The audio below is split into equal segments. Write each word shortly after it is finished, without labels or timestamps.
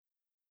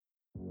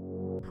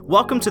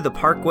Welcome to the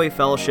Parkway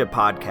Fellowship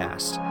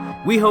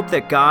Podcast. We hope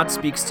that God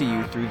speaks to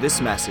you through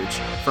this message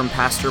from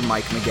Pastor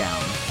Mike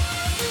McGowan.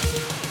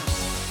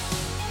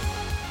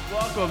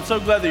 Welcome. I'm so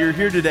glad that you're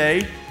here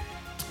today.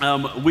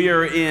 We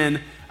are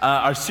in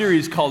our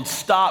series called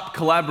Stop,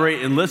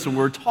 Collaborate, and Listen.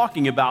 We're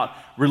talking about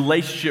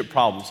relationship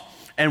problems.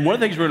 And one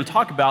of the things we're going to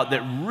talk about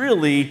that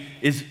really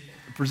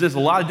presents a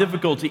lot of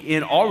difficulty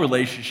in all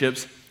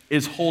relationships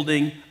is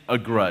holding a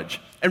grudge.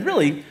 And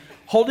really,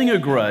 holding a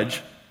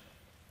grudge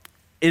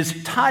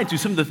is tied to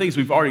some of the things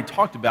we've already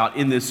talked about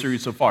in this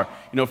series so far.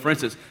 You know, for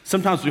instance,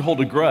 sometimes we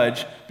hold a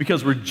grudge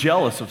because we're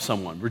jealous of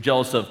someone. We're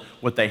jealous of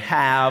what they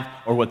have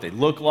or what they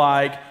look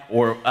like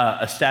or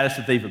a status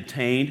that they've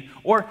obtained.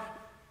 Or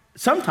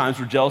sometimes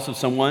we're jealous of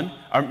someone,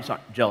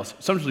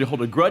 sometimes we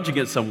hold a grudge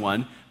against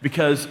someone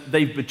because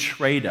they've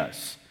betrayed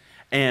us.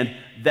 And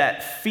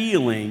that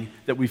feeling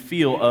that we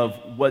feel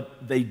of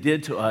what they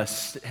did to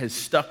us has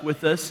stuck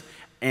with us,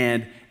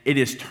 and it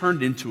has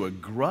turned into a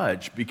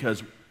grudge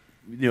because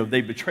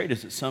they betrayed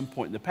us at some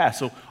point in the past.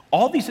 So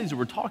all these things that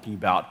we're talking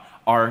about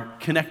are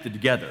connected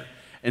together.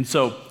 And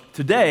so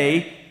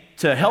today,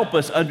 to help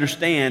us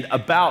understand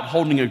about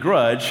holding a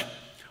grudge,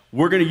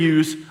 we're going to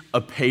use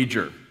a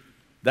pager.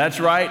 That's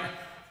right,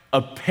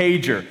 a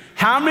pager.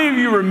 How many of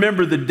you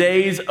remember the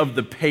days of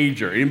the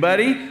pager?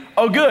 Anybody?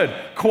 Oh, good.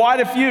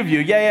 Quite a few of you.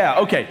 Yeah,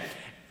 okay.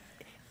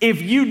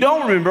 If you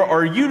don't remember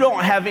or you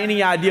don't have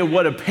any idea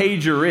what a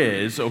pager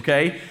is,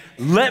 okay,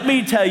 let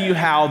me tell you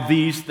how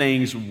these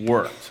things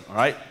worked, all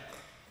right?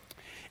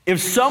 If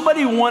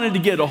somebody wanted to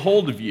get a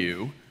hold of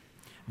you,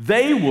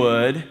 they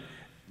would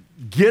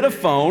get a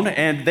phone,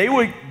 and they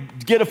would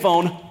get a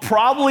phone,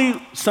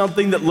 probably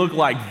something that looked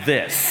like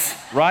this,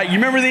 right? You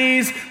remember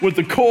these with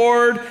the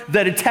cord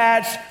that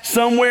attached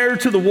somewhere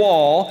to the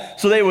wall?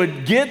 So they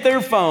would get their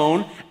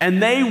phone,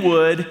 and they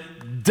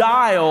would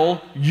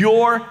dial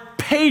your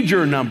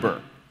pager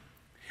number.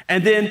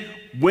 And then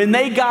when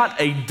they got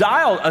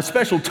a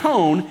special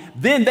tone,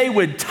 then they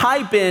would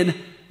type in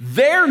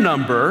their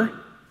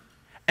number,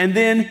 and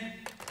then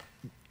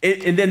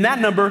that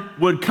number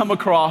would come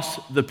across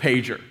the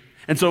pager.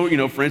 And so,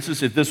 for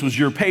instance, if this was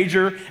your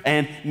pager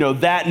and,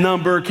 that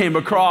number came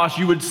across,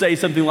 you would say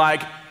something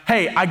like,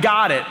 "Hey, I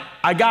got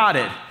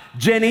it.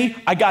 Jenny,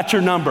 I got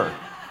your number."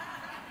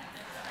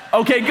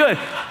 Okay, good.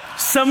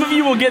 Some of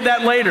you will get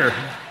that later.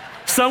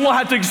 Some will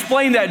have to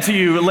explain that to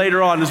you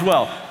later on as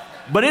well.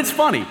 But it's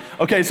funny.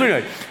 Okay, so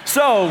anyway,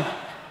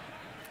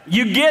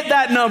 you get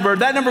that number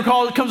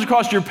comes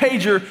across your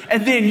pager,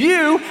 and then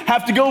you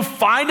have to go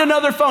find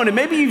another phone. And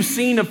maybe you've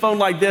seen a phone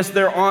like this.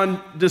 They're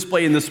on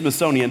display in the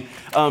Smithsonian.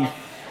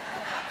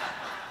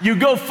 You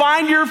go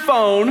find your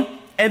phone,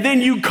 and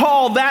then you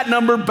call that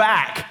number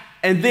back,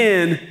 and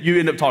then you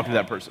end up talking to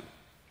that person.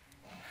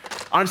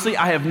 Honestly,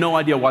 I have no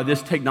idea why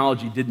this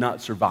technology did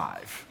not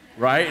survive,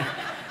 right?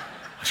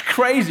 It's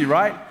crazy,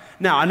 right?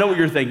 Now, I know what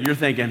you're thinking. You're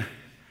thinking,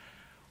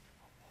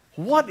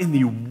 what in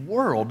the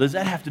world does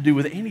that have to do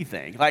with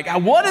anything? Like,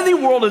 what in the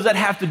world does that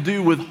have to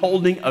do with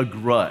holding a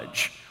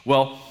grudge?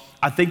 Well,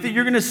 I think that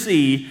you're going to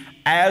see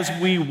as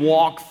we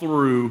walk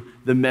through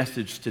the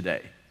message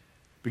today,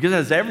 because it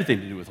has everything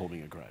to do with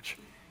holding a grudge.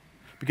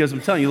 Because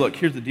I'm telling you, look,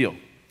 here's the deal.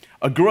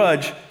 A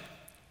grudge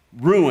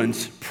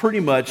ruins pretty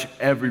much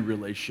every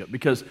relationship,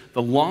 because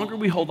the longer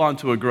we hold on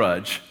to a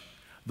grudge,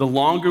 the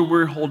longer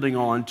we're holding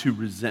on to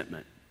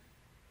resentment.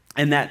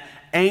 And that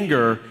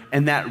anger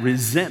and that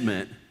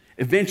resentment,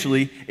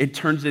 eventually, it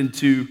turns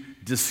into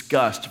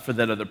disgust for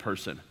that other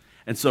person.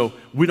 And so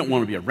we don't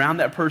want to be around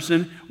that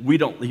person. We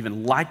don't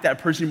even like that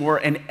person anymore.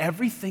 And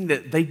everything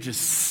that they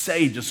just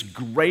say just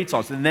grates on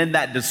us. And then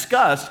that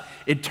disgust,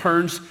 it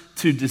turns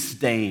to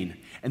disdain.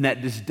 And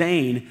that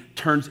disdain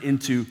turns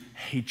into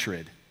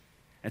hatred.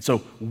 And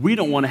so we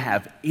don't want to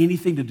have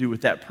anything to do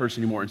with that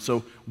person anymore. And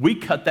so we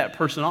cut that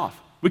person off.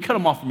 We cut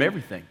them off from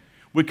everything.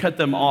 We cut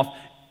them off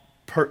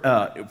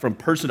from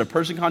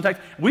person-to-person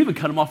contact. We even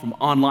cut them off from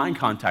online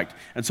contact.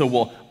 And so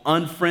we'll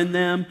unfriend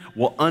them,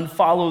 we'll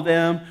unfollow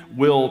them,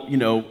 we'll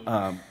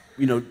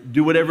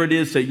do whatever it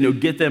is to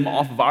get them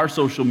off of our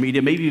social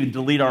media, maybe even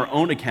delete our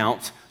own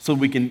accounts so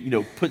we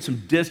can put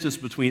some distance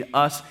between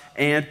us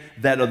and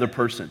that other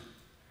person,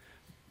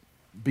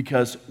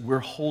 because we're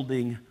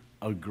holding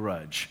a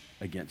grudge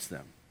against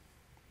them.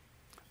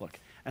 Look,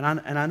 and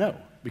I know,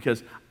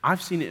 because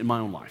I've seen it in my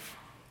own life.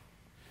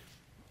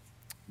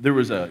 There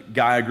was a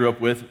guy I grew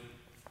up with.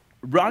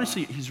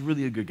 Honestly, he's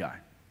really a good guy.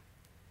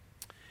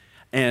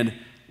 And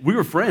we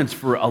were friends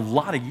for a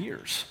lot of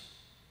years.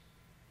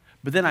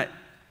 But then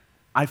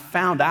I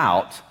found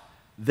out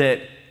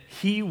that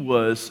he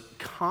was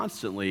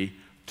constantly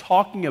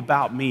talking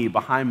about me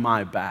behind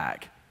my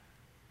back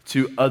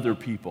to other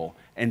people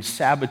and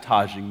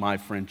sabotaging my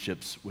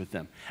friendships with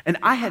them. And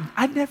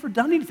I'd never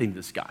done anything to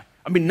this guy.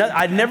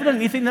 I'd never done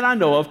anything that I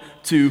know of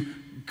to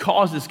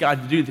cause this guy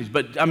to do things.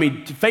 But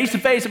face to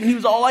face, he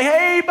was all like,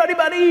 "Hey, buddy,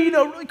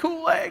 really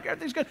cool, hey,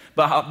 everything's good."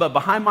 But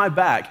behind my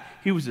back,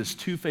 he was as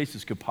two-faced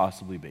as could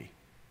possibly be.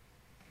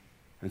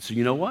 And so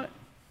you know what?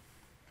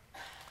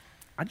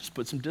 I just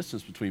put some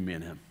distance between me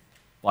and him.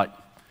 Like,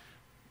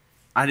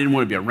 I didn't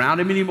want to be around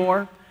him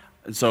anymore,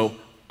 and so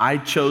I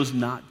chose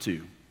not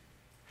to.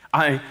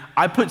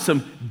 I put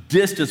some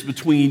distance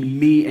between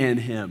me and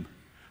him.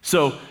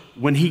 So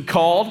when he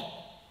called,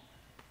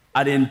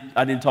 I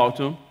didn't talk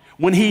to him.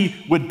 When he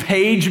would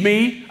page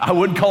me, I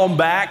wouldn't call him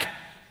back.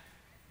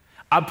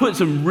 I put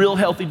some real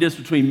healthy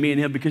distance between me and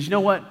him because you know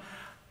what?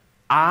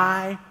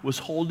 I was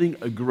holding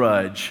a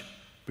grudge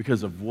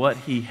because of what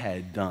he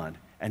had done.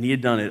 And he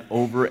had done it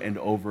over and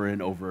over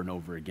and over and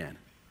over again.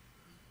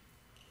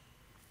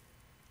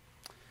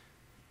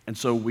 And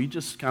so we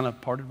just kind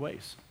of parted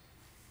ways.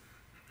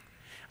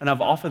 And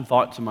I've often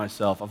thought to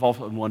myself, I've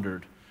often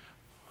wondered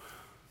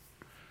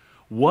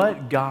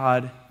what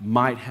God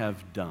might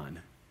have done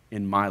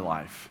in my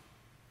life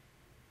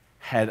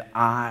had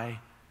I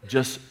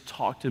just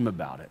talked to him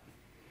about it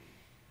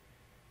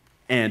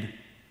and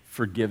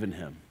forgiven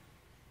him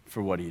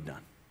for what he had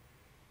done.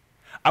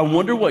 I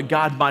wonder what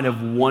God might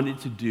have wanted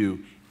to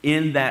do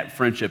in that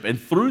friendship and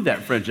through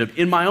that friendship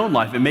in my own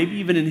life and maybe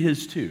even in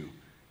his too,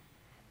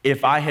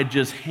 if I had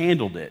just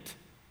handled it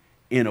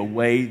in a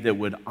way that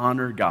would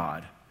honor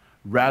God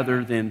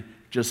rather than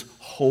just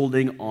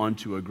holding on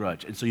to a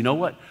grudge. And so you know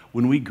what?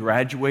 When we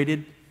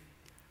graduated,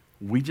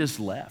 we just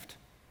left.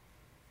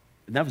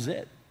 And that was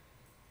it.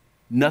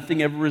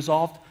 Nothing ever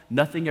resolved,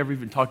 nothing ever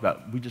even talked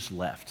about. We just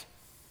left.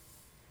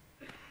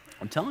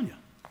 I'm telling you.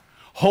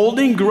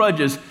 Holding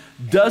grudges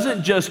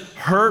doesn't just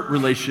hurt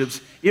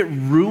relationships, it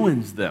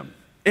ruins them.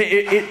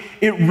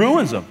 It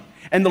ruins them.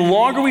 And the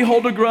longer we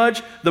hold a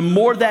grudge, the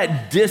more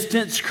that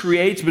distance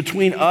creates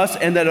between us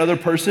and that other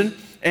person.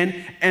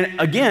 And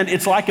again,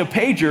 it's like a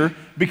pager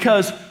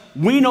because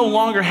we no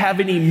longer have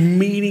any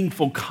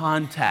meaningful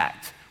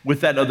contact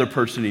with that other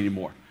person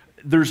anymore.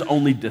 There's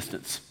only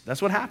distance.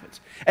 That's what happens.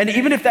 And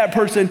even if that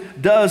person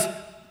does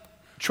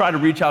try to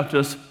reach out to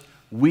us,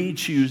 we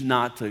choose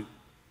not to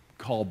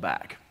call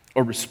back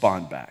or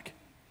respond back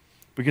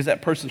because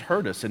that person's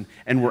hurt us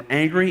and we're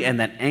angry, and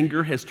that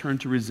anger has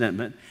turned to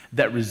resentment.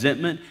 That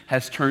resentment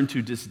has turned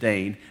to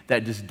disdain.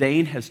 That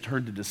disdain has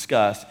turned to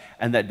disgust,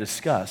 and that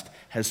disgust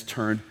has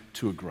turned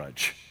to a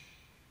grudge.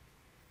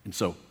 And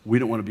so we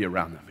don't want to be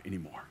around them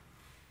anymore.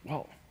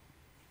 Well,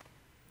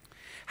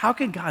 how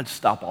could God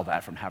stop all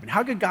that from happening?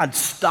 How could God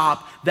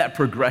stop that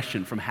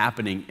progression from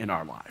happening in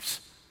our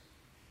lives?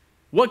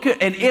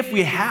 And if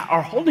we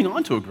are holding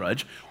on to a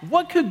grudge,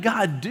 what could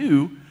God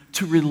do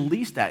to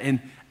release that and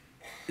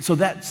so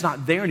that's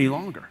not there any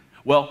longer?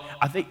 Well,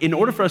 I think in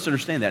order for us to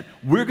understand that,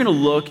 we're going to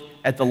look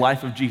at the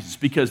life of Jesus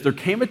because there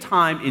came a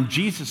time in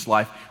Jesus'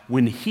 life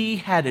when he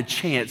had a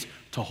chance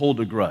to hold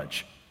a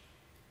grudge.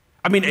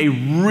 I mean, a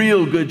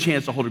real good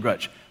chance to hold a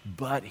grudge,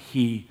 but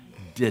he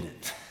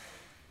didn't.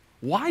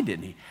 Why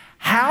didn't he?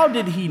 How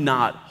did he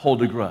not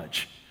hold a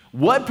grudge?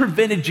 What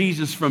prevented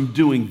Jesus from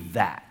doing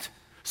that?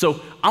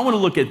 So I want to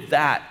look at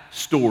that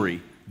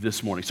story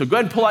this morning. So go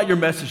ahead and pull out your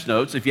message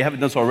notes if you haven't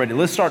done so already.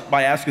 Let's start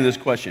by asking this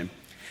question.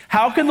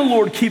 How can the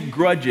Lord keep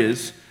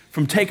grudges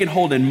from taking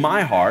hold in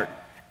my heart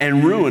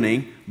and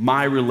ruining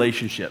my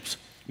relationships?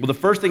 Well, the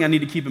first thing I need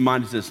to keep in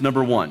mind is this.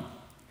 Number one,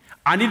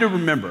 I need to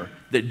remember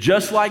that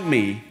just like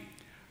me,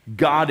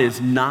 God is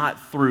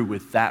not through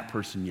with that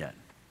person yet.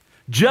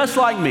 Just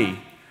like me,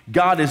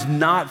 God is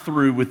not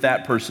through with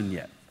that person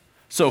yet.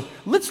 So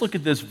let's look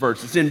at this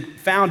verse.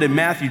 It's found in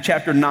Matthew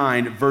chapter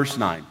 9, verse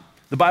 9.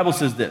 The Bible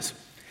says this.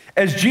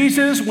 As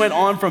Jesus went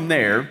on from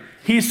there,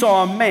 he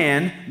saw a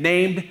man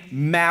named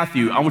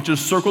Matthew. I want you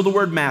to circle the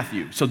word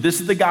Matthew. So this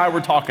is the guy we're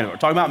talking about. We're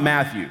talking about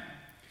Matthew.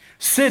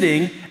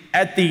 Sitting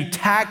at the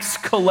tax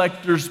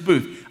collector's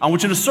booth. I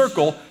want you to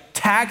circle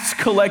tax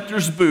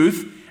collector's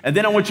booth. And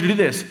then I want you to do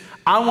this.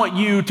 I want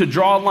you to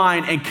draw a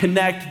line and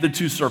connect the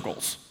two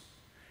circles.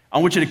 I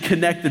want you to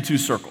connect the two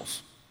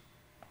circles.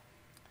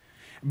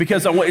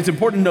 Because it's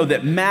important to know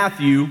that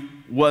Matthew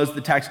was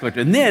the tax collector.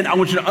 And then I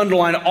want you to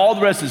underline all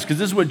the rest of this because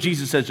this is what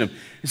Jesus says to him.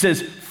 He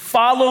says,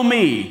 follow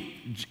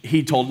me,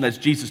 he told him, that's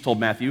Jesus told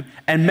Matthew.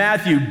 And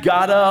Matthew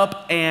got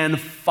up and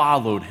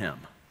followed him.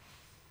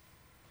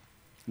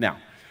 Now,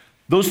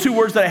 those two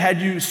words that I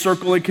had you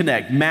circle and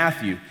connect,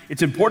 Matthew,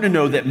 it's important to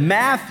know that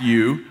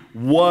Matthew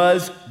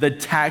was the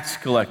tax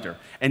collector.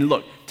 And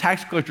look,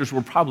 tax collectors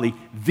were probably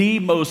the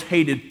most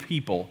hated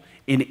people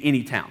in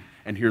any town.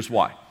 And here's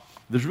why.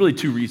 There's really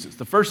two reasons.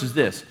 The first is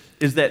this,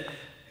 is that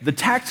the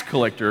tax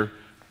collector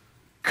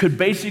could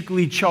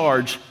basically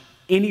charge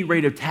any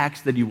rate of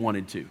tax that he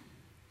wanted to.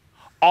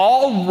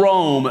 All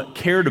Rome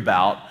cared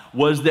about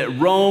was that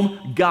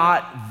Rome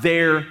got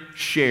their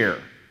share.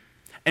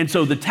 And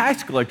so the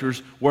tax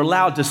collectors were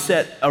allowed to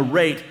set a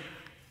rate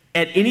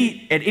at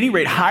any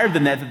rate higher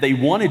than that they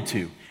wanted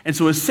to. And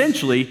so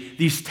essentially,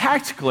 these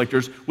tax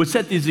collectors would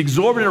set these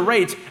exorbitant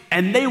rates,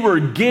 and they were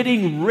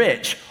getting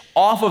rich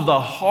off of the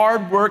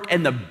hard work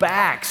and the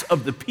backs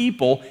of the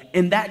people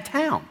in that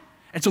town.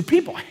 And so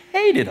people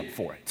hated them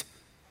for it.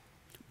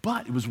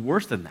 But it was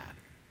worse than that.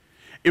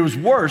 It was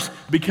worse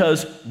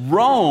because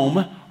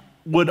Rome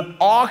would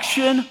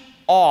auction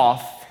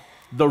off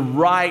the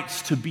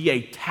rights to be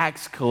a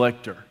tax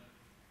collector.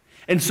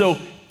 And so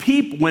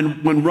people,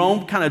 when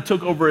Rome kind of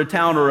took over a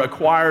town or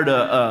acquired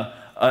a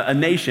a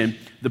nation,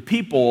 the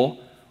people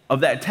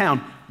of that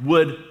town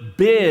would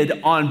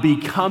bid on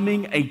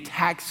becoming a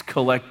tax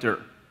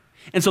collector.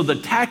 And so the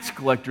tax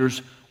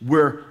collectors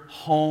were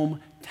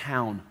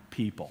hometown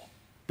people.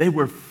 They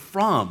were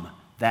from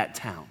that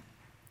town.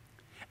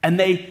 And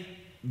they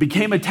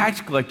became a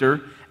tax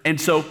collector, and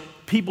so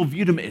people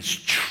viewed them as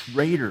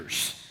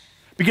traitors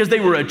because they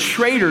were a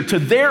traitor to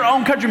their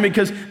own country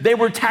because they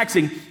were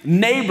taxing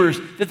neighbors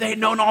that they had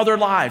known all their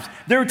lives.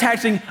 They were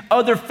taxing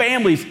other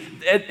families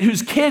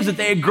whose kids that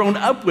they had grown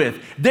up with.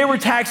 They were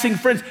taxing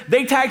friends.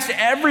 They taxed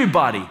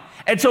everybody.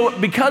 And so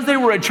because they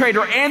were a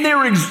traitor and they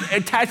were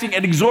taxing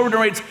at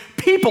exorbitant rates,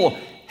 people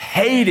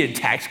hated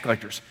tax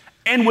collectors,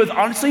 and with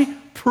honestly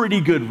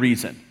pretty good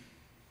reason.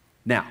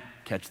 Now,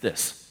 catch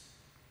this.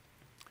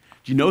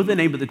 Do you know the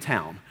name of the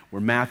town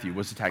where Matthew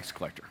was a tax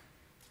collector?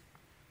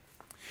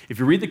 If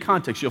you read the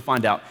context, you'll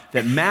find out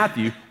that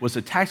Matthew was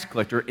a tax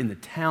collector in the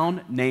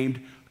town named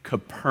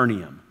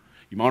Capernaum.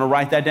 You might want to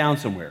write that down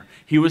somewhere.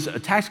 He was a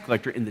tax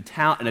collector in a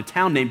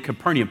town named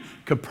Capernaum.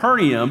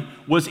 Capernaum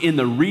was in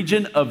the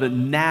region of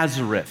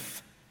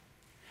Nazareth.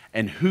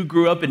 And who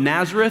grew up in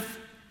Nazareth?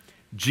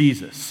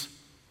 Jesus.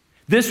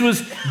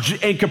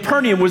 And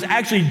Capernaum was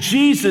actually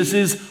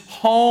Jesus'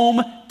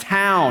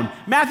 hometown.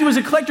 Matthew was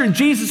a collector in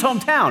Jesus'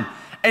 hometown.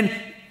 And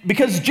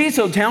because it's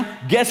Jesus' hometown,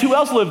 guess who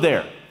else lived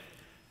there?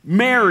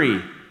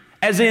 Mary,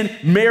 as in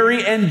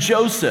Mary and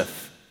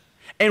Joseph.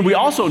 And we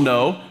also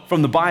know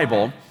from the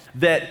Bible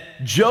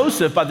that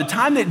Joseph, by the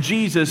time that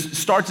Jesus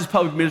starts his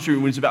public ministry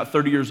when he's about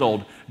 30 years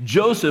old,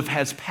 Joseph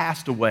has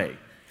passed away.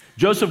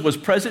 Joseph was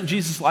present in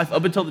Jesus' life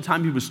up until the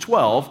time he was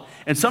 12,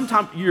 and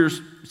sometime in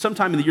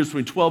the years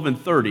between 12 and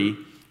 30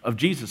 of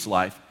Jesus'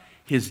 life,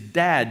 his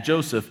dad,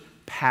 Joseph,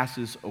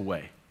 passes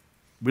away.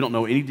 We don't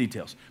know any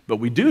details, but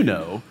we do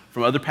know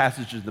from other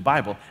passages in the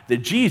Bible that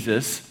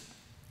Jesus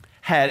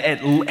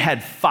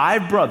had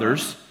 5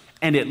 brothers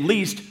and at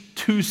least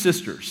 2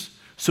 sisters.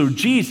 So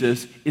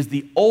Jesus is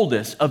the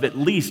oldest of at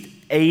least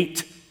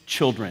 8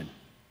 children.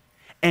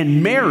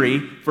 And Mary,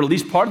 for at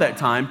least part of that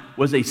time,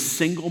 was a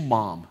single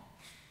mom.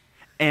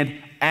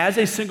 And as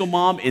a single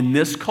mom in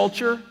this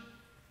culture,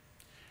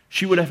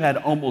 she would have had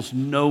almost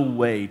no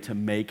way to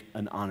make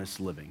an honest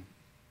living.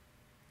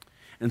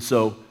 And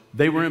so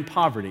they were in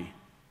poverty.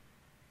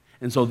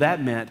 And so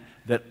that meant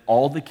that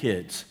all the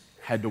kids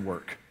had to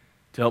work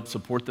to help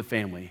support the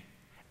family.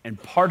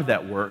 And part of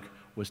that work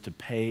was to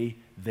pay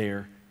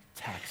their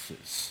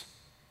taxes.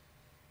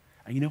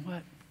 And you know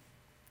what?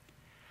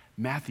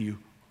 Matthew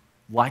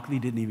likely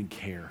didn't even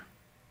care,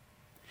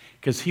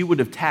 because he would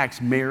have taxed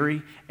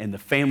Mary and the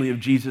family of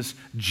Jesus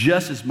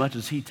just as much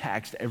as he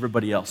taxed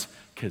everybody else,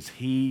 because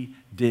he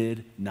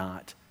did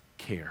not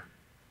care.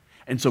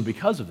 And so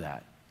because of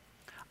that,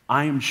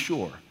 I am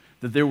sure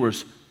that there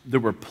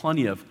were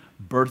plenty of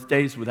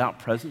birthdays without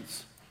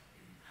presents.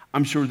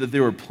 I'm sure that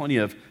there were plenty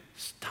of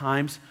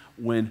times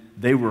when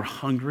they were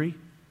hungry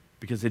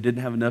because they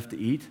didn't have enough to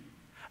eat.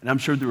 And I'm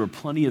sure there were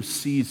plenty of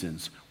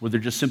seasons where there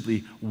just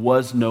simply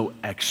was no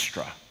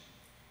extra.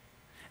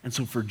 And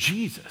so for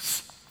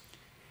Jesus,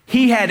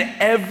 he had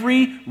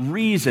every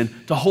reason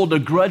to hold a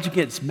grudge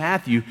against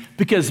Matthew,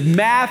 because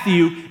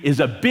Matthew is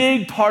a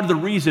big part of the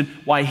reason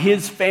why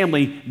his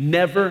family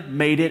never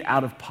made it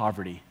out of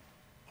poverty.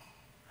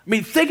 I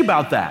mean, think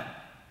about that.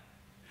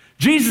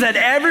 Jesus had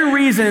every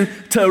reason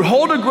to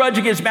hold a grudge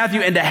against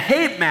Matthew and to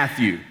hate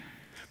Matthew,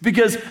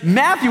 because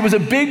Matthew was a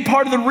big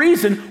part of the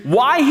reason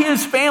why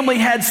his family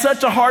had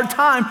such a hard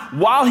time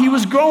while he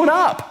was growing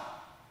up.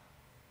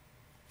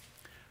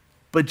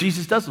 But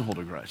Jesus doesn't hold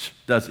a grudge,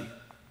 does he?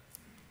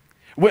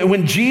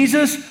 When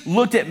Jesus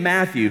looked at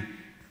Matthew,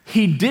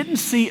 he didn't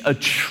see a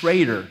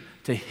traitor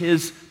to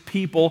his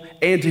people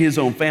and to his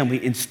own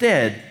family.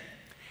 Instead,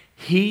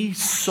 he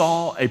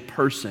saw a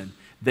person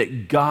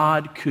that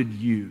God could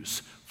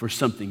use for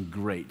something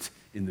great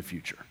in the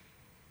future.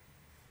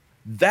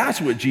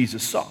 That's what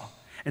Jesus saw.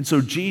 And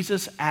so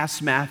Jesus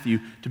asked Matthew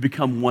to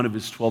become one of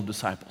his 12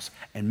 disciples.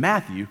 And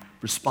Matthew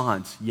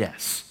responds,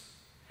 yes.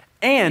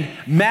 And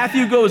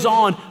Matthew goes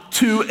on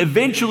to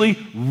eventually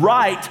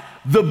write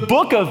the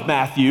book of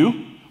Matthew,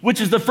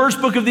 which is the first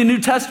book of the New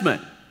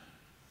Testament.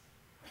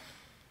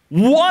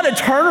 What a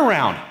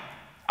turnaround.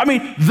 I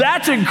mean,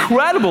 that's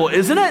incredible,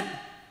 isn't it?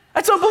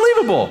 That's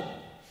unbelievable.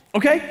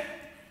 Okay?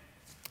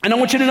 And I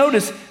want you to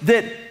notice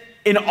that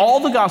in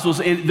all the Gospels,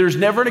 there's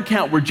never an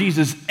account where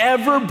Jesus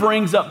ever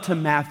brings up to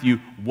Matthew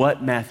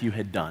what Matthew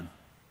had done.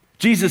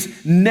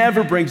 Jesus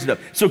never brings it up.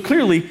 So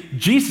clearly,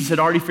 Jesus had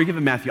already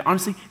forgiven Matthew.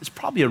 Honestly, it's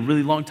probably a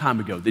really long time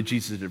ago that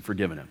Jesus had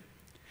forgiven him.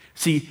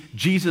 See,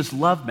 Jesus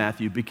loved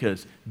Matthew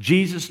because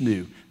Jesus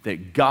knew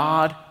that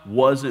God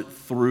wasn't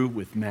through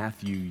with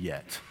Matthew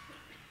yet.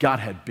 God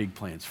had big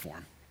plans for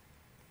him.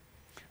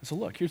 So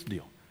look, here's the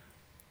deal.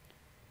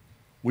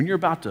 When you're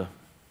about to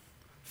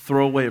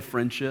throw away a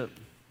friendship,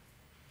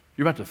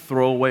 you're about to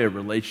throw away a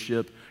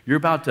relationship, you're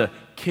about to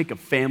kick a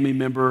family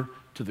member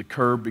to the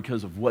curb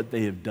because of what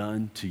they have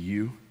done to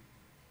you,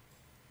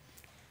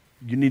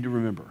 you need to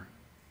remember,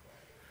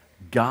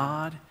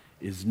 God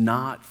is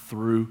not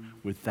through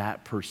with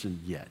that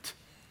person yet.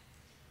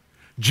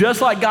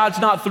 Just like God's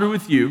not through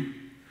with you,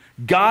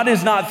 God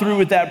is not through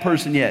with that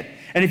person yet.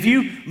 And if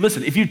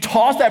you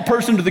toss that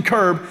person to the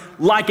curb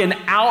like an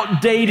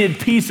outdated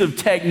piece of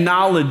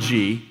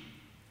technology,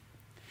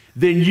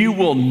 then you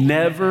will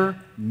never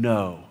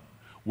know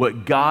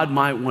what God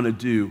might want to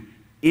do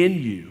in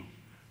you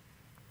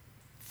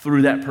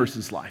through that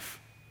person's life.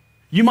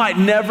 You might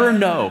never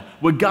know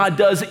what God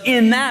does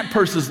in that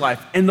person's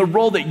life and the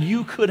role that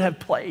you could have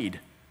played.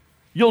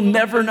 You'll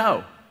never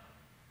know.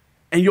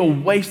 And you'll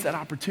waste that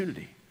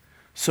opportunity.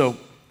 So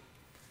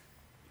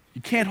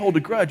you can't hold a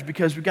grudge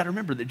because we've got to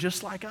remember that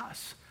just like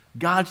us,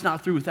 God's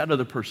not through with that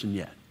other person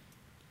yet.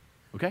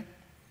 Okay?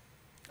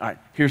 All right,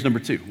 here's number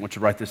 2. I want you to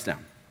write this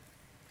down.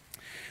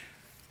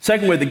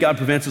 Second way that God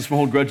prevents us from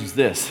holding grudge is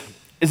this,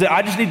 is that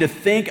I just need to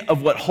think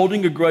of what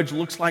holding a grudge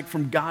looks like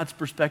from God's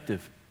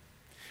perspective.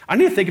 I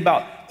need to think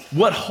about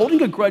what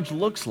holding a grudge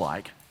looks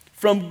like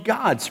from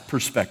God's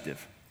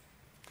perspective.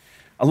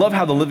 I love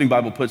how the Living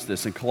Bible puts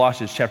this in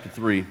Colossians chapter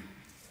 3,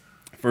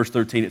 verse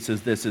 13. It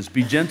says this,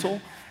 be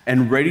gentle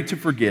and ready to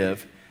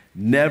forgive,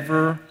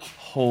 never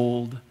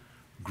hold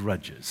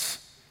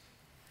grudges.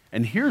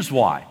 And here's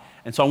why.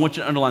 And so I want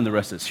you to underline the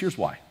rest of this. Here's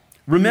why.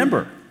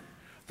 Remember,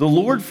 the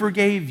Lord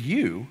forgave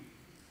you,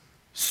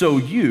 so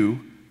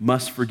you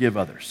must forgive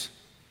others.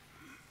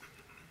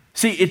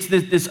 See, it's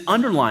this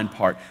underlined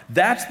part.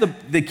 That's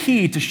the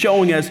key to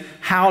showing us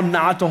how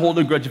not to hold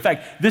a grudge. In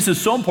fact, this is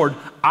so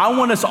important. I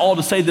want us all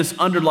to say this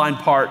underlined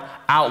part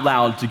out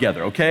loud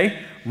together,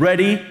 okay?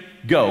 Ready,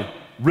 go.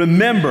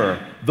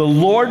 Remember, the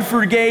Lord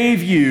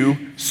forgave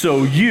you,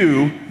 so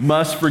you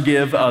must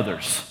forgive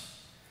others.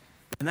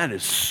 And that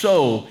is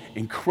so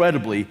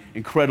incredibly,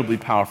 incredibly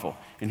powerful.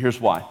 And here's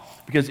why.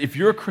 Because if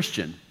you're a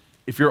Christian,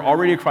 if you're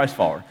already a Christ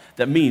follower,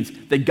 that means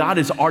that God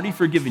has already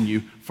forgiven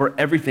you for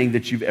everything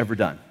that you've ever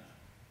done.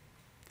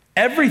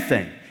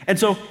 Everything. And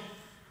so,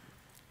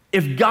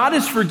 if God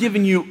has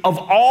forgiven you of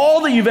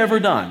all that you've ever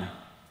done,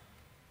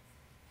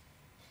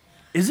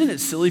 isn't it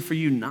silly for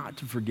you not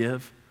to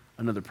forgive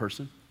another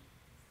person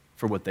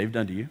for what they've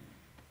done to you?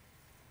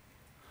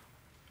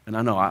 And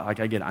I know, I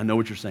get it. I know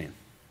what you're saying.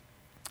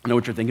 I know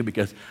what you're thinking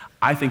because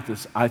I think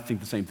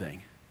the same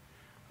thing.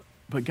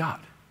 But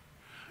God,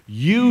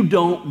 you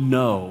don't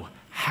know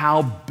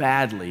how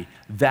badly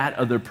that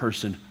other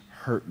person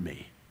hurt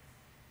me.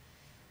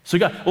 So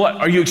God, what,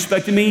 are you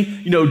expecting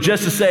me,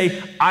 just to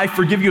say, I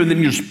forgive you, and then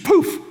you just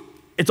poof,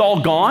 it's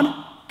all gone?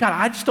 God,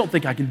 I just don't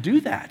think I can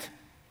do that.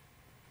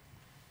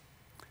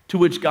 To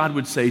which God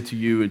would say to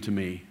you and to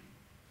me,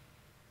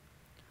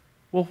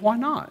 well, why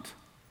not?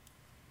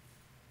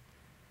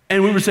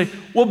 And we would say,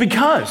 well,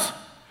 because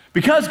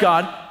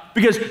God,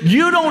 because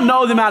you don't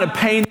know the amount of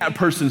pain that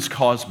person's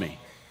caused me.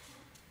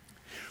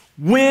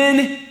 When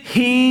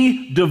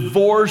he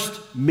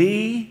divorced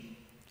me,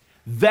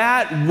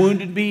 that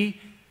wounded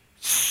me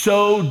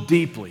so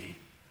deeply,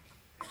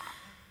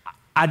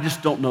 I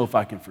just don't know if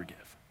I can forgive.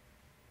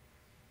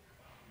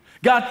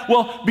 God,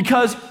 well,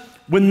 because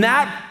when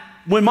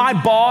my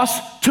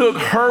boss took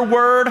her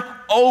word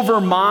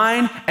over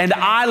mine and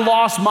I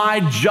lost my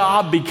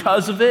job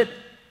because of it,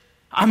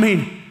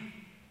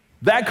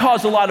 that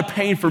caused a lot of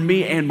pain for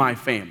me and my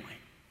family.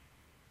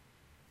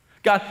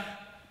 God,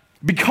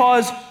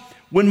 because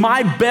when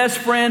my best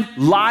friend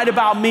lied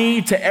about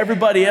me to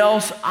everybody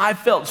else, I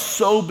felt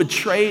so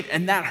betrayed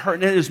and that hurt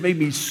and it has made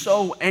me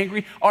so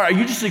angry. Or are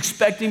you just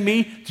expecting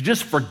me to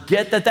just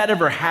forget that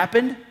ever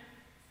happened?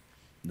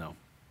 No.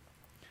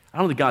 I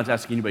don't think God's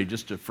asking anybody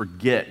just to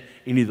forget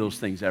any of those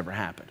things ever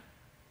happened.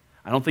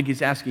 I don't think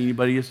he's asking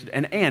anybody,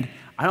 and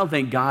I don't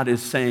think God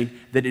is saying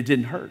that it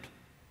didn't hurt,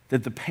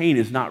 that the pain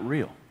is not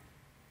real.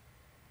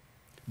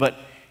 But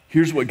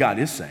here's what God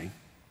is saying,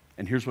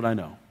 and here's what I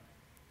know.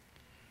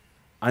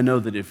 I know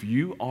that if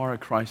you are a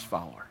Christ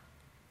follower,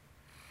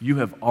 you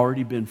have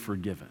already been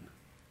forgiven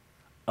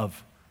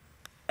of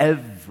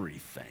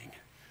everything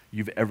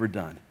you've ever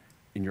done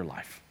in your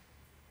life.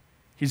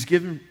 He's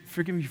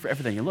forgiven you for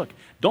everything. And look,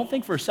 don't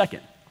think for a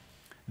second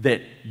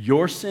that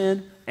your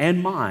sin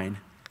and mine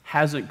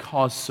hasn't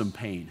caused some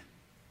pain.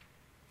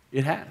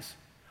 It has.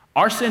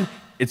 Our sin,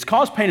 it's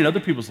caused pain in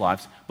other people's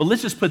lives, but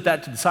let's just put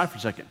that to the side for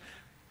a second.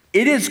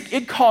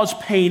 It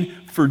caused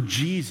pain for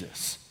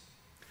Jesus.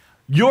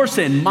 Your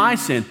sin, my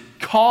sin,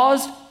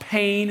 caused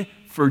pain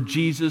for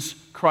Jesus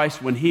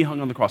Christ when he hung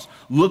on the cross.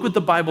 Look what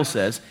the Bible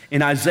says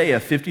in Isaiah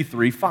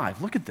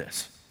 53:5. Look at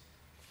this.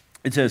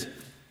 It says,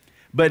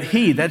 but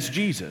he, that's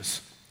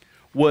Jesus,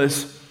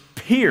 was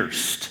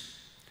pierced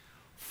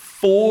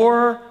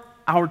for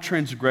our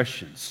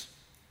transgressions.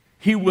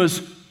 He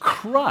was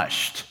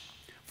crushed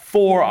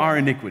for our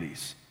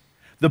iniquities.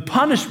 The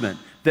punishment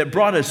that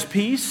brought us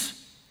peace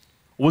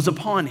was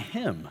upon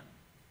him,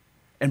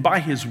 and by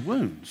his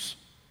wounds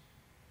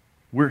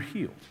we're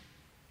healed.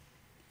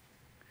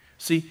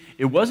 See,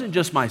 it wasn't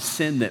just my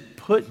sin that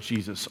put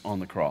Jesus on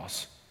the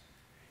cross.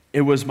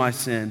 It was my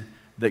sin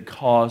that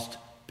caused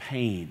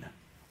pain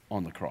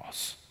on the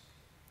cross.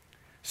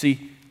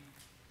 See,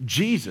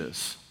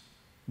 Jesus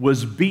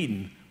was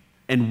beaten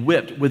and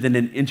whipped within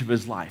an inch of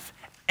his life.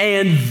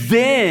 And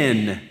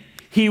then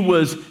He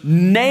was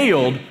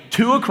nailed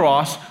to a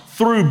cross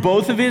through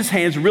both of his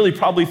hands, really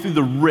probably through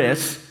the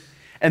wrists,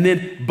 and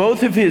then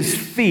both of his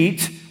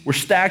feet were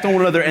stacked on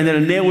one another, and then a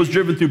nail was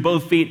driven through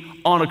both feet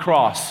on a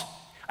cross.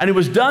 And it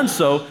was done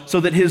so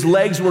that his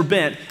legs were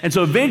bent. And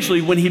so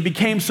eventually, when he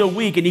became so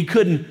weak and he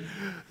couldn't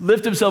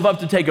lift himself up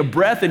to take a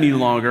breath any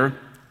longer,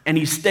 and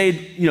he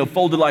stayed,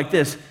 folded like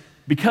this,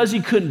 because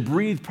he couldn't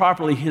breathe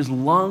properly, his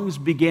lungs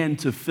began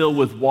to fill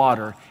with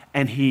water,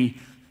 and he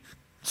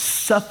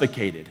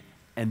suffocated,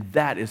 and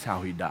that is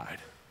how he died.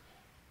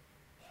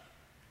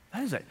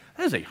 That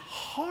is a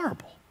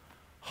horrible,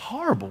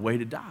 horrible way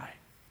to die.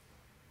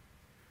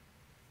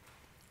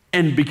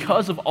 And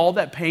because of all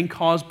that pain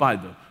caused by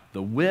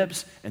the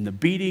whips and the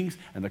beatings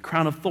and the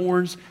crown of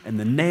thorns and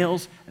the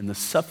nails and the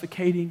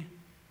suffocating,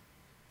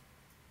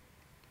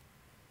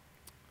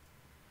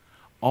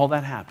 all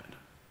that happened.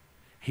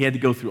 He had to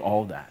go through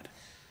all that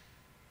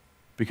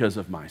because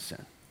of my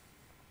sin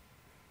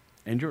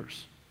and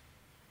yours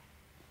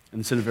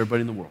and the sin of everybody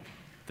in the world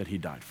that he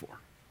died for.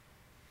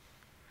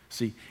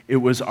 See, it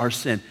was our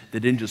sin that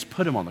didn't just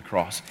put him on the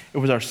cross. It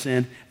was our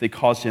sin that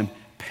caused him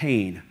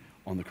pain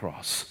on the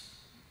cross.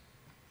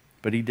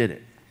 But he did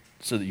it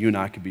so that you and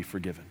I could be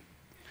forgiven.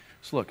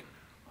 So look,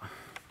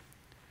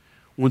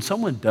 when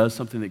someone does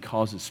something that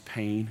causes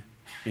pain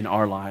in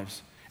our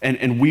lives,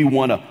 and we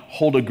want to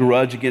hold a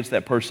grudge against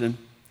that person,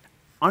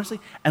 honestly,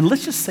 and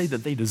let's just say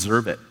that they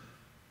deserve it.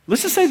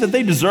 Let's just say that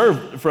they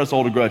deserve for us to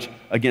hold a grudge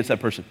against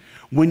that person.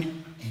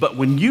 But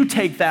when you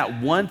take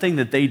that one thing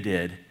that they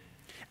did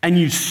and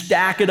you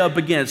stack it up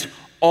against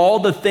all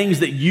the things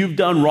that you've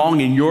done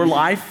wrong in your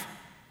life,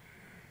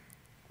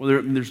 well,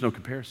 there's no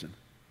comparison.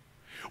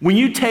 When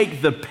you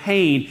take the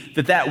pain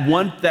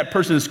that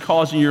person has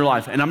caused in your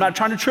life, and I'm not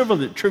trying to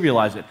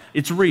trivialize it,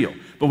 it's real.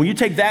 But when you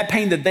take that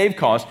pain that they've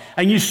caused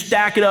and you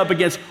stack it up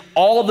against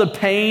all the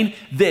pain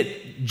that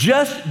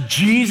just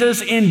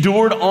Jesus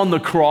endured on the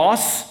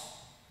cross,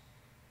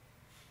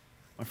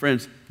 my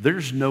friends,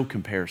 there's no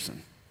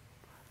comparison.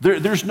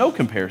 There's no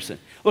comparison.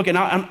 Look, and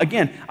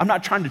I'm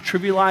not trying to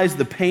trivialize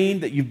the pain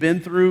that you've been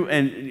through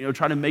and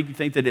trying to make you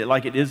think that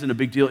it isn't a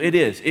big deal. It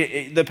is.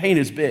 The pain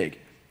is big.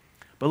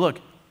 But look,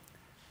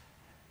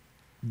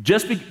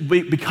 just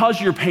because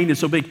your pain is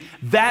so big,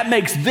 that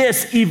makes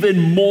this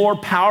even more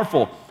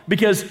powerful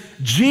because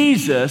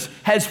Jesus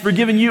has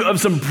forgiven you of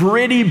some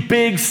pretty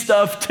big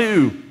stuff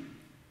too.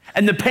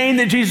 And the pain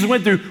that Jesus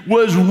went through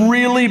was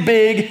really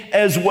big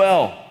as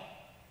well.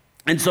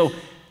 And so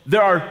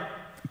there are,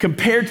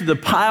 compared to the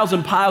piles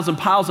and piles and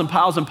piles and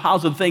piles and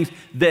piles of things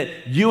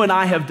that you and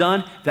I have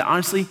done, that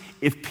honestly,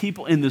 if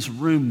people in this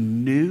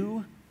room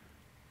knew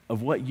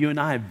of what you and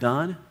I have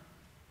done,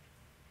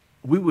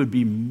 we would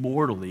be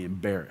mortally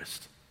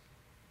embarrassed.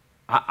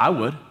 I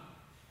would.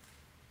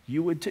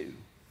 You would too.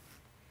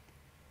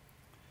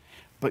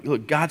 But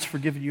look, God's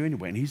forgiven you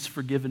anyway, and he's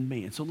forgiven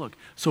me. And so look,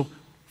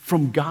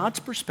 from God's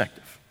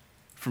perspective,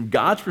 when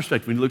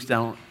he looks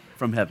down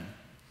from heaven,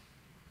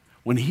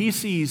 when he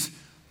sees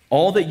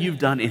all that you've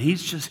done, and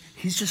he's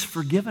just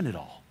forgiven it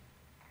all.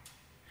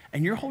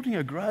 And you're holding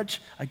a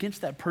grudge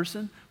against that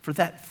person for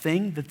that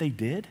thing that they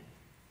did.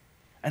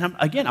 And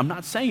I'm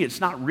not saying it's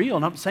not real,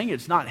 and I'm saying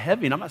it's not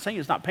heavy, and I'm not saying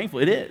it's not painful.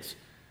 It is.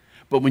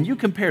 But when you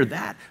compare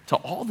that to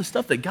all the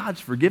stuff that God's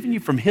forgiven you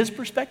from his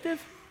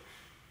perspective,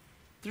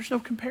 there's no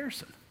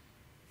comparison.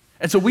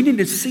 And so we need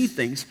to see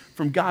things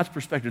from God's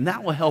perspective, and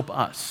that will help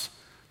us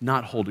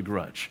not hold a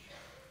grudge.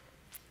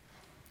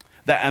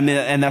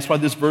 And that's why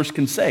this verse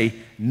can say,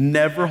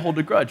 never hold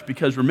a grudge,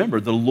 because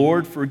remember, the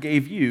Lord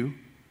forgave you,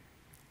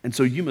 and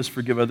so you must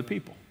forgive other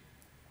people.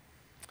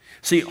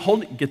 See,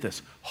 get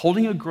this,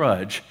 holding a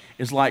grudge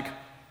is like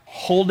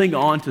holding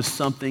on to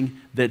something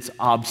that's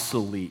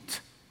obsolete,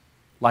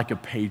 like a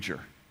pager.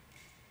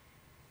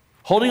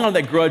 Holding on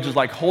to that grudge is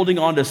like holding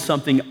on to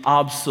something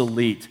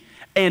obsolete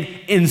and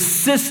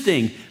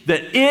insisting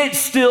that it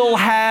still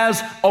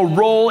has a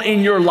role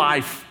in your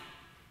life.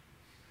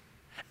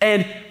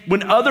 And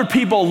when other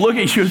people look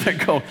at you, they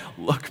go,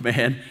 look,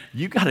 man,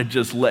 you got to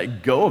just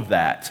let go of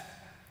that.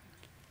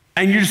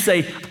 And you just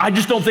say, I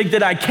just don't think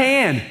that I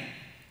can.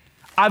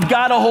 I've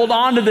got to hold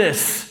on to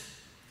this.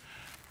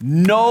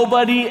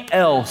 Nobody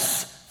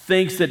else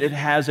thinks that it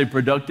has a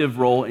productive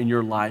role in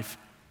your life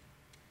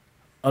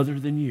other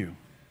than you.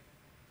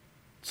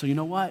 So you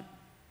know what?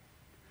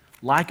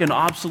 Like an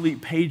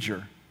obsolete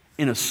pager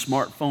in a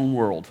smartphone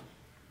world,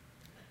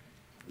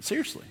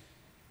 seriously,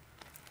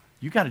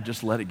 you got to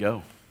just let it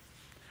go.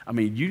 I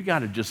mean, you got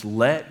to just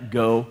let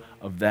go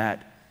of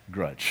that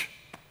grudge.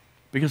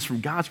 Because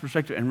from God's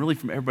perspective, and really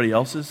from everybody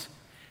else's,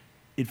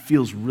 it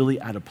feels really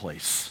out of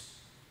place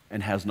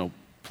and has no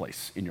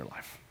place in your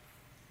life.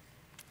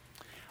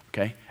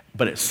 Okay?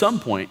 But at some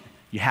point,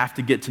 you have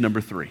to get to number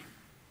 3.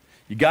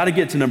 You got to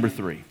get to number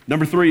 3.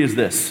 Number 3 is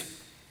this.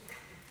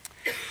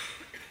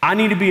 I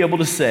need to be able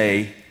to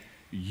say,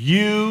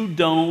 you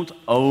don't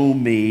owe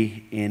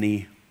me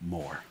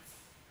anymore.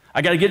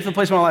 I got to get to the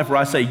place in my life where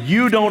I say,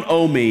 you don't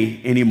owe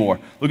me anymore.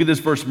 Look at this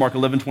verse, Mark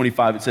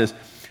 11:25. It says,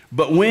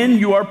 but when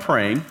you are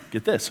praying,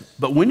 get this,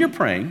 but when you're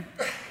praying,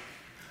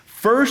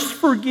 First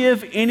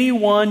forgive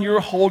anyone you're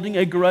holding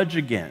a grudge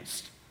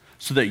against,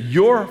 so that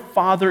your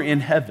Father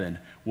in heaven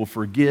will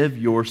forgive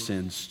your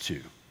sins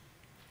too.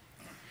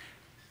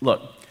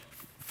 Look,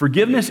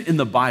 forgiveness in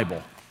the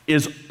Bible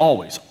is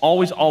always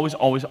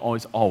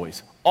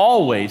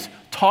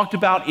talked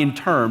about in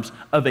terms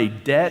of a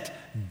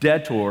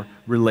debt-debtor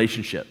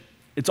relationship.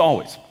 It's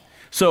always.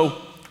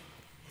 So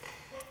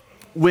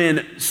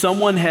when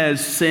someone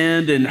has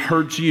sinned and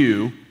hurt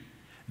you,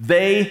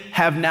 they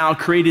have now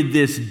created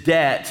this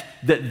debt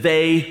that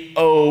they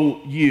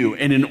owe you.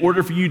 And in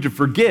order for you to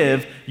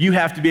forgive, you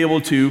have to be able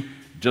to,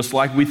 just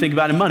like we think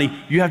about in money,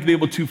 you have to be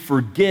able to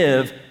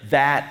forgive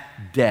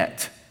that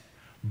debt.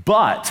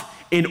 But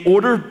in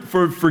order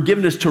for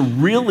forgiveness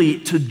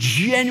to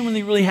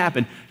genuinely really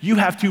happen, you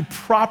have to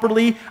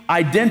properly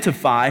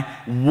identify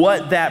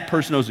what that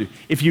person owes you.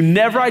 If you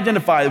never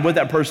identify what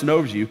that person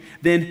owes you,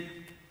 then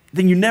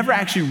you never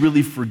actually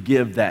really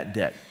forgive that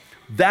debt.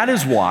 That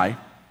is why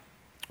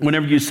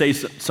whenever you say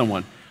to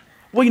someone,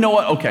 well, you know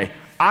what, okay,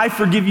 I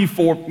forgive you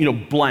for,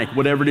 blank,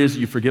 whatever it is that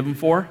you forgive them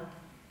for.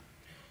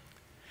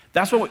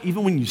 That's why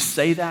even when you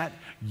say that,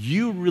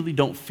 you really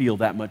don't feel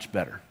that much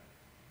better.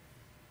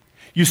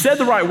 You said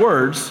the right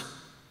words,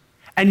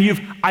 and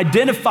you've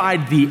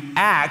identified the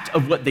act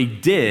of what they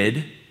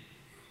did,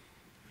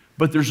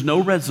 but there's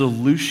no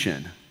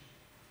resolution.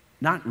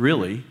 Not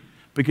really,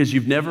 because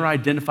you've never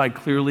identified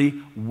clearly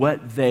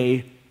what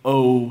they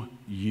owe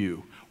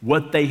you,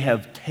 what they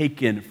have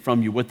taken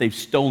from you, what they've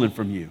stolen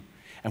from you.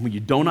 And when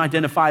you don't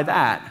identify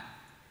that,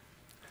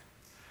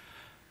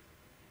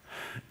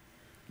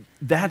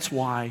 that's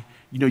why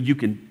you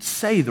can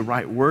say the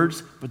right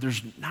words, but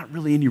there's not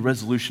really any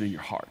resolution in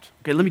your heart.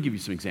 Okay, let me give you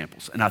some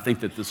examples, and I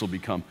think that this will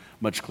become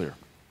much clearer.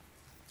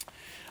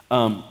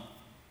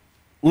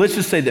 Let's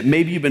just say that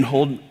maybe you've been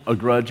holding a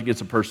grudge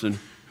against a person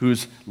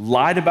who's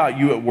lied about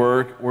you at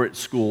work or at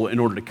school in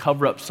order to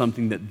cover up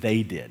something that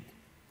they did.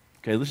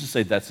 Okay, let's just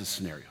say that's the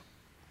scenario.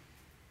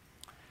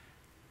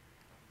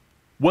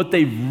 What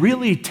they've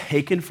really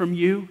taken from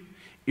you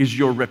is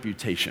your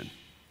reputation.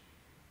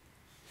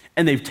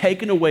 And they've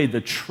taken away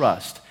the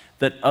trust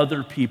that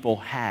other people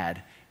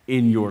had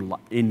in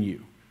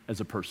you as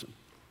a person.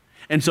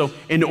 And so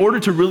in order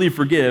to really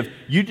forgive,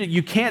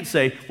 you can't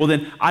say, well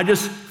then, I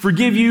just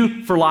forgive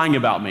you for lying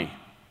about me.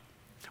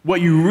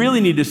 What you really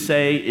need to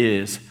say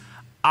is,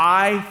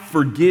 I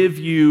forgive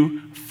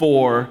you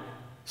for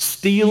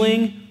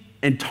stealing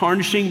and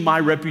tarnishing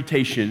my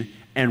reputation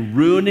and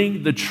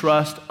ruining the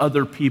trust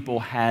other people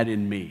had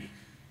in me.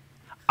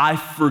 I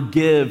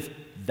forgive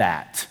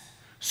that.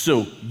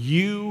 So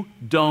you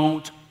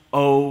don't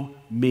owe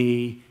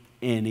me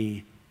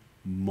any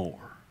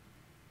more.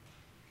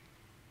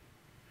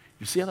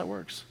 You see how that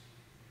works?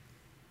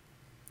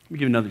 Let me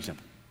give you another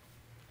example.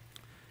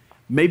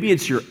 Maybe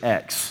it's your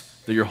ex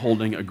that you're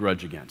holding a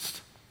grudge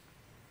against.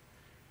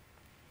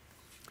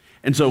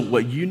 And so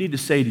what you need to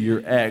say to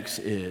your ex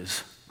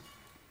is,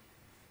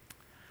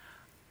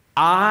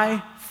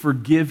 I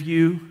forgive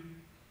you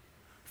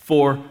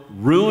for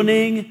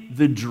ruining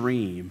the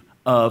dream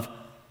of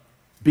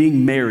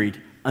being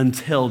married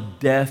until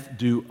death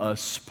do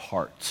us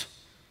part.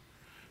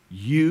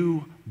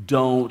 You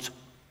don't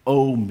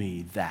owe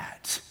me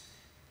that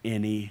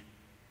anymore.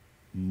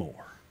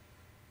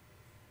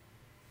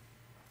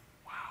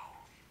 Wow.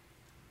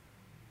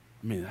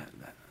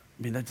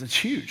 That's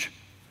huge.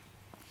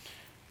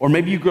 Or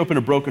maybe you grew up in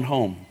a broken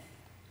home,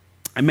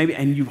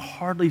 and you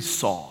hardly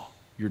saw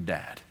your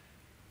dad.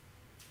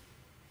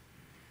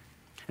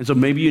 And so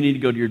maybe you need to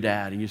go to your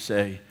dad and you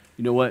say,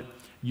 you know what?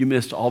 You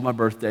missed all my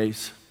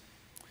birthdays.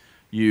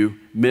 You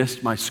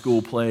missed my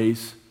school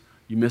plays.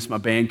 You missed my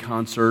band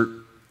concert.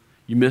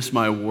 You missed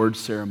my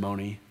awards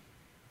ceremony.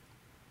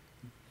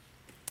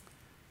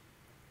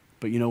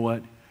 But you know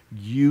what?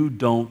 You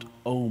don't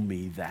owe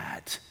me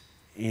that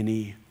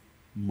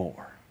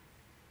anymore.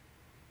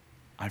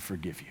 I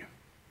forgive you.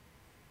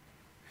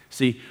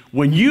 See,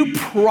 when you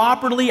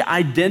properly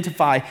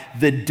identify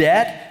the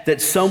debt that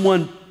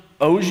someone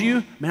owes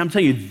you, man, I'm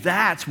telling you,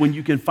 that's when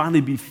you can finally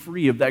be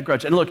free of that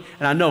grudge. And look,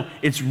 and I know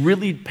it's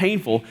really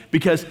painful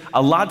because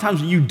a lot of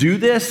times when you do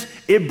this,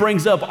 it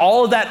brings up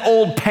all of that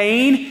old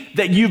pain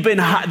that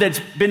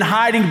that's been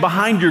hiding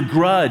behind your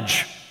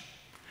grudge.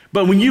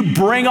 But when you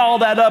bring all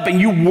that up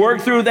and you work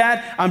through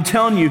that, I'm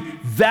telling you,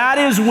 that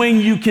is when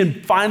you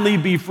can finally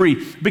be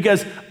free.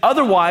 Because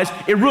otherwise,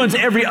 it ruins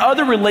every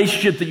other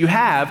relationship that you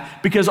have,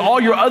 because all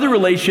your other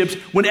relationships,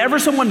 whenever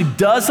someone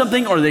does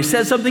something or they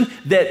says something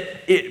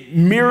that it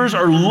mirrors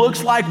or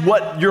looks like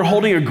what you're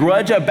holding a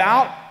grudge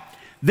about,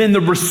 then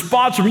the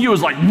response from you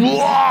is like,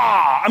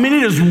 whoa! It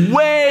is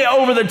way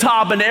over the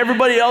top, and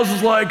everybody else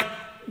is like,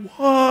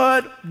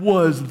 what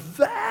was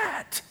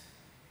that?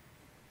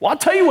 Well, I'll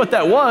tell you what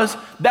that was.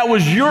 That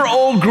was your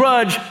old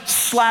grudge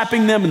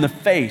slapping them in the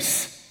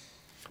face.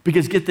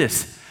 Because get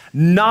this,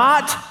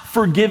 not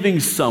forgiving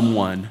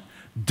someone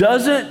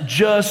doesn't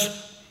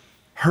just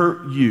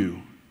hurt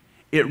you.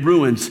 It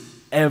ruins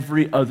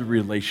every other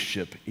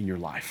relationship in your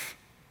life.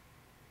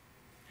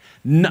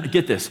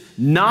 Get this,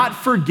 not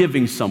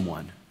forgiving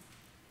someone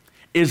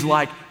is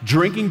like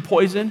drinking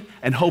poison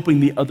and hoping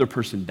the other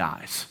person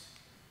dies.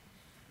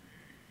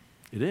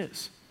 It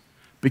is.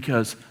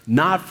 Because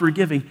not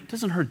forgiving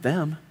doesn't hurt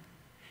them.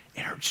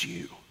 It hurts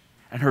you.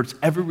 It hurts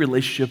every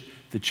relationship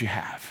that you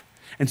have.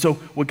 And so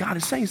what God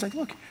is saying is like,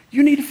 look,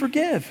 you need to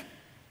forgive.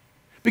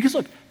 Because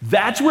look,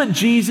 that's what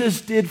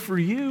Jesus did for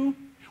you.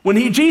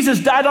 When Jesus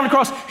died on the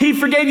cross, he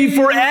forgave you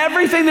for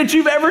everything that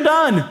you've ever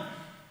done.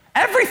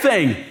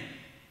 Everything.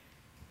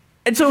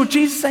 And so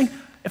Jesus is saying,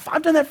 if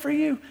I've done that for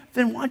you,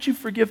 then why don't you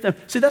forgive them?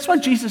 See, that's why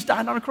Jesus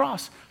died on the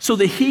cross. So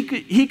that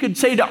he could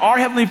say to our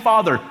Heavenly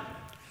Father,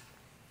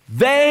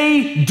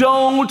 they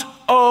don't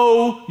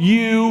owe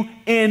you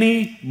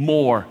any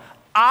more.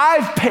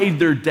 I've paid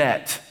their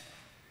debt.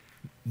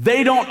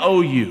 They don't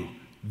owe you.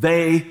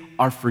 They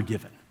are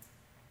forgiven.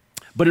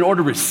 But in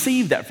order to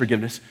receive that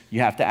forgiveness,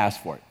 you have to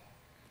ask for it.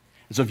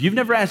 And so if you've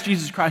never asked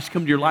Jesus Christ to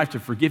come to your life to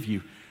forgive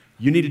you,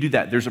 you need to do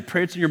that. There's a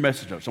prayer that's in your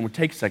message notes. So I'm going to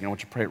take a second. I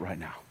want you to pray it right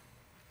now.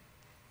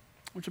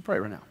 I want you to pray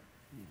it right now.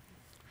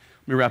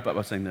 Let me wrap up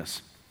by saying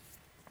this.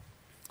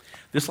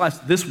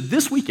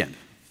 This weekend,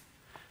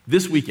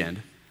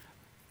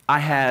 I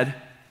had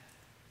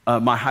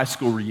my high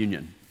school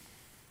reunion.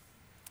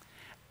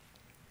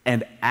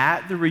 And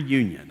at the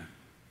reunion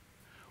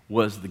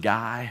was the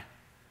guy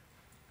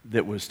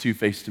that was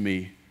two-faced to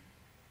me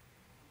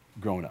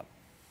growing up.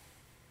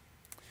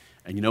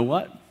 And you know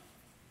what?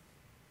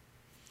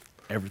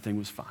 Everything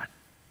was fine.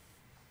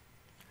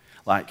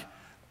 Like,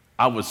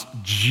 I was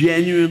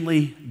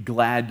genuinely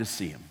glad to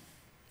see him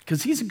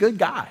because he's a good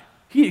guy.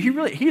 He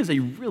is a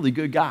really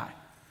good guy.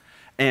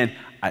 And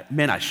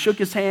I shook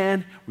his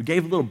hand. We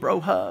gave a little bro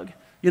hug,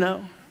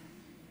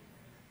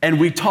 And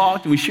we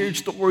talked and we shared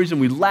stories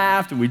and we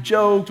laughed and we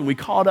joked and we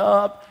caught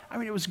up. I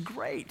mean, it was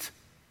great.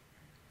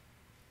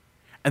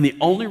 And the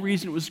only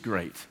reason it was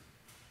great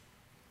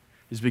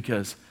is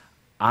because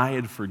I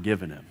had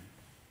forgiven him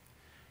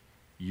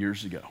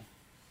years ago.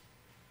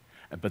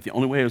 But the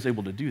only way I was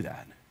able to do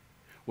that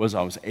was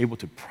I was able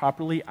to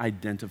properly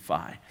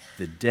identify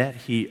the debt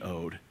he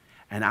owed.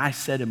 And I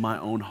said in my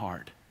own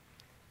heart,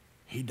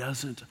 he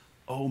doesn't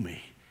owe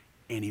me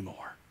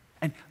anymore.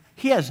 And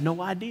he has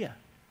no idea.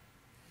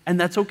 And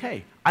that's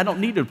okay. I don't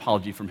need an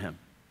apology from him.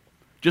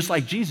 Just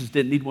like Jesus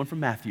didn't need one from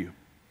Matthew.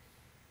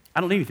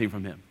 I don't need anything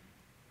from him.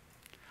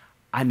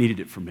 I needed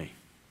it for me.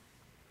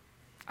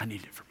 I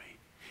needed it for me.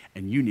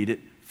 And you need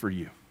it for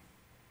you.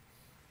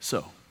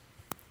 So,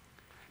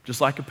 just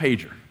like a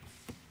pager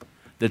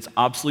that's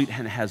obsolete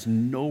and has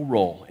no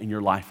role in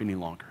your life any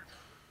longer,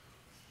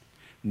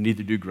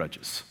 neither do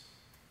grudges.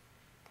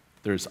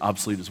 They're as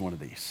obsolete as one of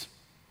these.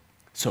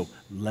 So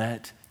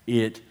let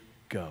it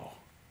go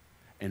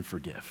and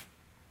forgive.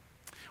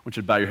 I want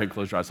you to bow your head,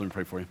 close your eyes. Let me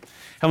pray for you.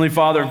 Heavenly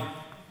Father,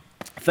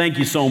 thank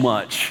you so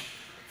much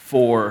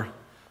for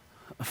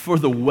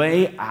the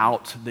way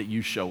out that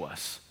you show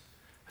us.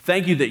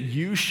 Thank you that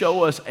you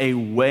show us a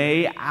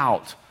way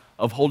out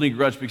of holding a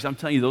grudge, because I'm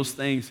telling you those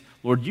things,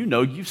 Lord,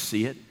 you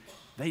see it.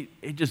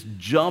 It just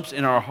jumps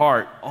in our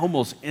heart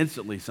almost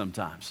instantly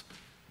sometimes.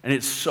 And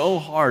it's so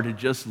hard to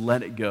just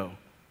let it go.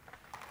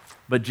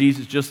 But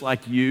Jesus, just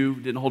like you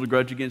didn't hold a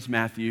grudge against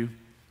Matthew,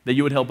 that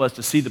you would help us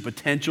to see the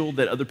potential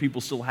that other people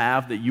still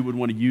have, that you would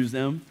want to use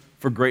them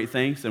for great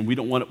things, and we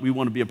want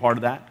to be a part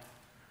of that.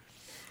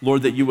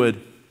 Lord, that you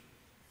would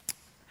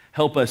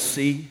help us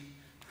see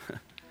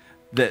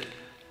that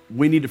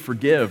we need to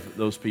forgive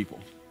those people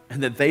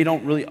and that they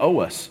don't really owe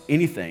us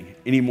anything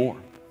anymore.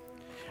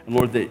 And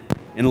Lord, that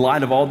in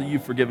light of all that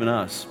you've forgiven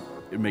us,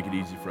 it would make it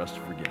easy for us to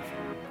forgive.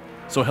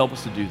 So help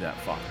us to do that,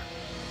 Father.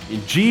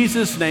 In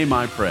Jesus' name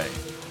I pray.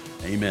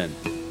 Amen.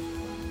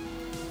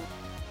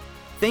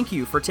 Thank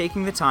you for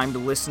taking the time to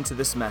listen to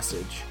this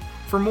message.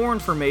 For more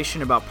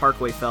information about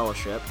Parkway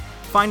Fellowship,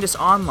 find us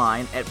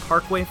online at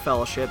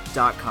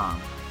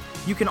parkwayfellowship.com.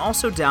 You can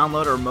also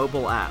download our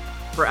mobile app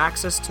for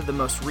access to the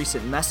most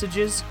recent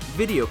messages,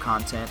 video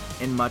content,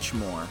 and much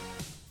more.